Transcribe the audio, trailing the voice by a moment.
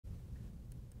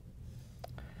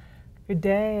Good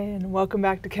day and welcome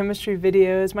back to Chemistry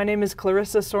Videos. My name is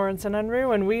Clarissa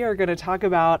Sorensen-Unruh and we are going to talk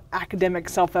about academic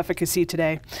self-efficacy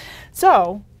today.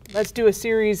 So let's do a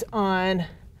series on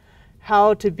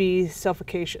how to be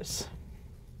self-efficacious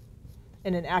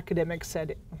in an academic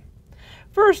setting.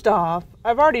 First off,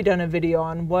 I've already done a video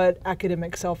on what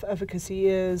academic self-efficacy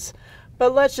is,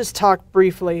 but let's just talk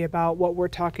briefly about what we're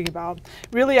talking about.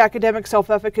 Really, academic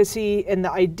self-efficacy and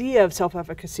the idea of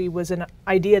self-efficacy was an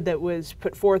idea that was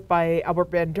put forth by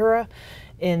Albert Bandura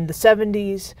in the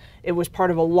 70s. It was part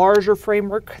of a larger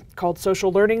framework called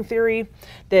social learning theory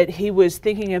that he was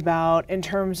thinking about in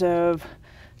terms of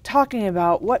talking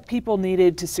about what people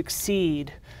needed to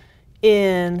succeed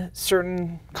in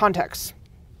certain contexts,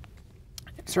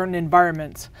 certain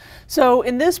environments. So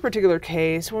in this particular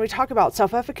case, when we talk about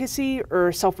self-efficacy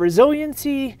or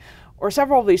self-resiliency or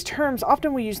several of these terms,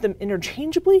 often we use them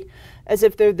interchangeably as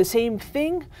if they're the same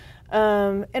thing.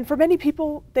 And for many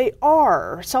people, they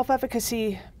are.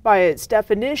 Self-efficacy, by its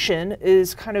definition,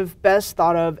 is kind of best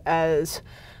thought of as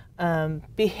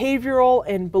behavioral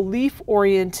and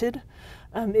belief-oriented.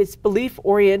 It's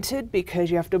belief-oriented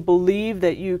because you have to believe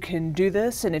that you can do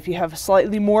this, and if you have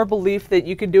slightly more belief that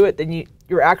you can do it than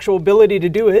your actual ability to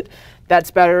do it,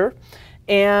 that's better.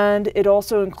 And it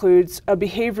also includes a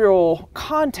behavioral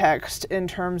context in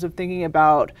terms of thinking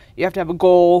about you have to have a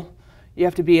goal, you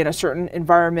have to be in a certain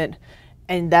environment,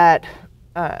 and that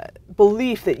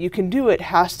belief that you can do it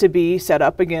has to be set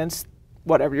up against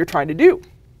whatever you're trying to do.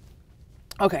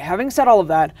 Okay, having said all of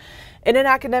that, in an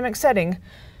academic setting,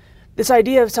 this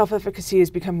idea of self-efficacy has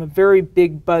become a very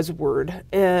big buzzword,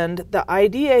 and the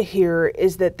idea here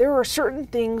is that there are certain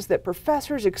things that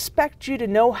professors expect you to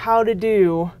know how to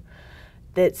do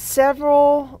that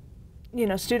several,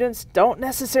 students don't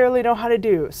necessarily know how to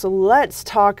do. So let's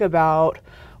talk about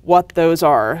what those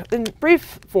are. In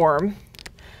brief form,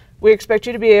 we expect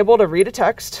you to be able to read a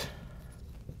text,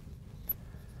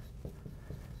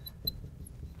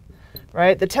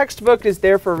 right? The textbook is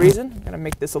there for a reason. I'm going to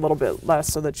make this a little bit less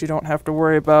so that you don't have to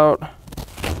worry about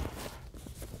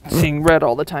seeing red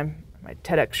all the time. My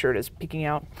TEDx shirt is peeking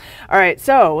out. All right,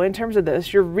 so in terms of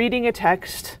this, you're reading a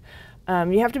text.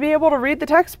 You have to be able to read the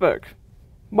textbook.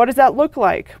 What does that look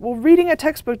like? Well, reading a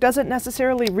textbook doesn't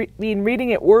necessarily mean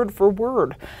reading it word for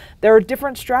word. There are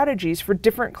different strategies for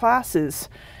different classes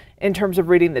in terms of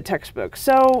reading the textbook.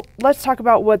 So let's talk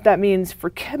about what that means for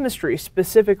chemistry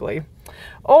specifically.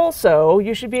 Also,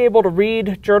 you should be able to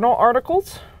read journal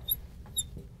articles.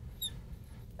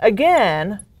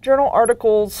 Again, journal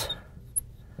articles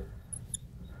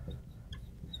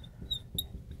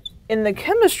in the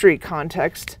chemistry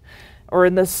context or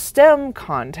in the STEM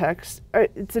context,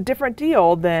 it's a different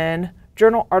deal than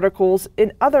journal articles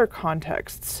in other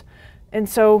contexts. And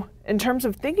so in terms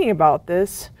of thinking about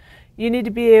this, you need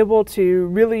to be able to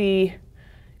really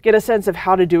get a sense of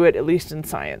how to do it, at least in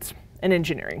science and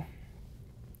engineering.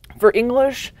 For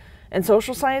English and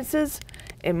social sciences,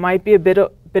 it might be a bit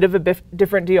of a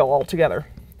different deal altogether.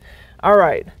 All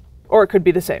right, or it could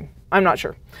be the same. I'm not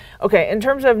sure. Okay, in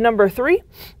terms of number 3,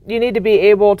 you need to be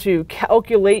able to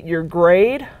calculate your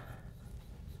grade.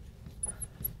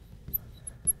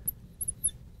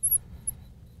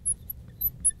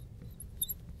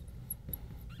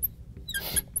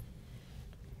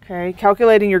 Okay,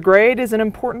 calculating your grade is an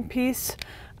important piece.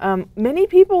 Many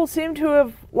people seem to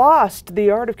have lost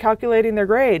the art of calculating their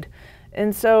grade,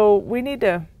 and so we need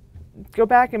to go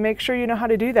back and make sure you know how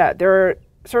to do that. There are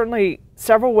certainly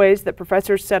several ways that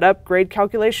professors set up grade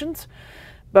calculations,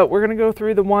 but we're going to go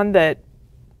through the one that,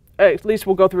 at least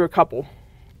we'll go through a couple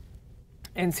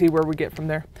and see where we get from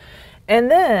there. And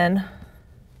then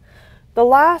the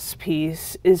last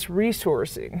piece is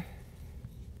resourcing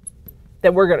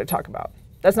that we're going to talk about.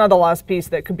 That's not the last piece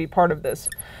that could be part of this.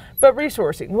 But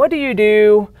resourcing, what do you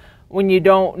do when you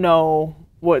don't know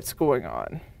what's going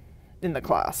on in the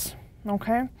class?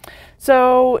 Okay,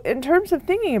 so in terms of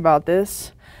thinking about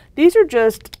this, these are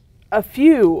just a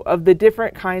few of the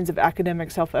different kinds of academic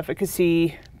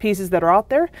self-efficacy pieces that are out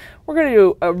there. We're going to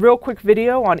do a real quick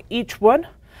video on each one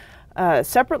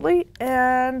separately,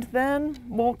 and then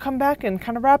we'll come back and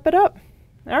kind of wrap it up.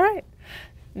 All right,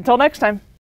 until next time.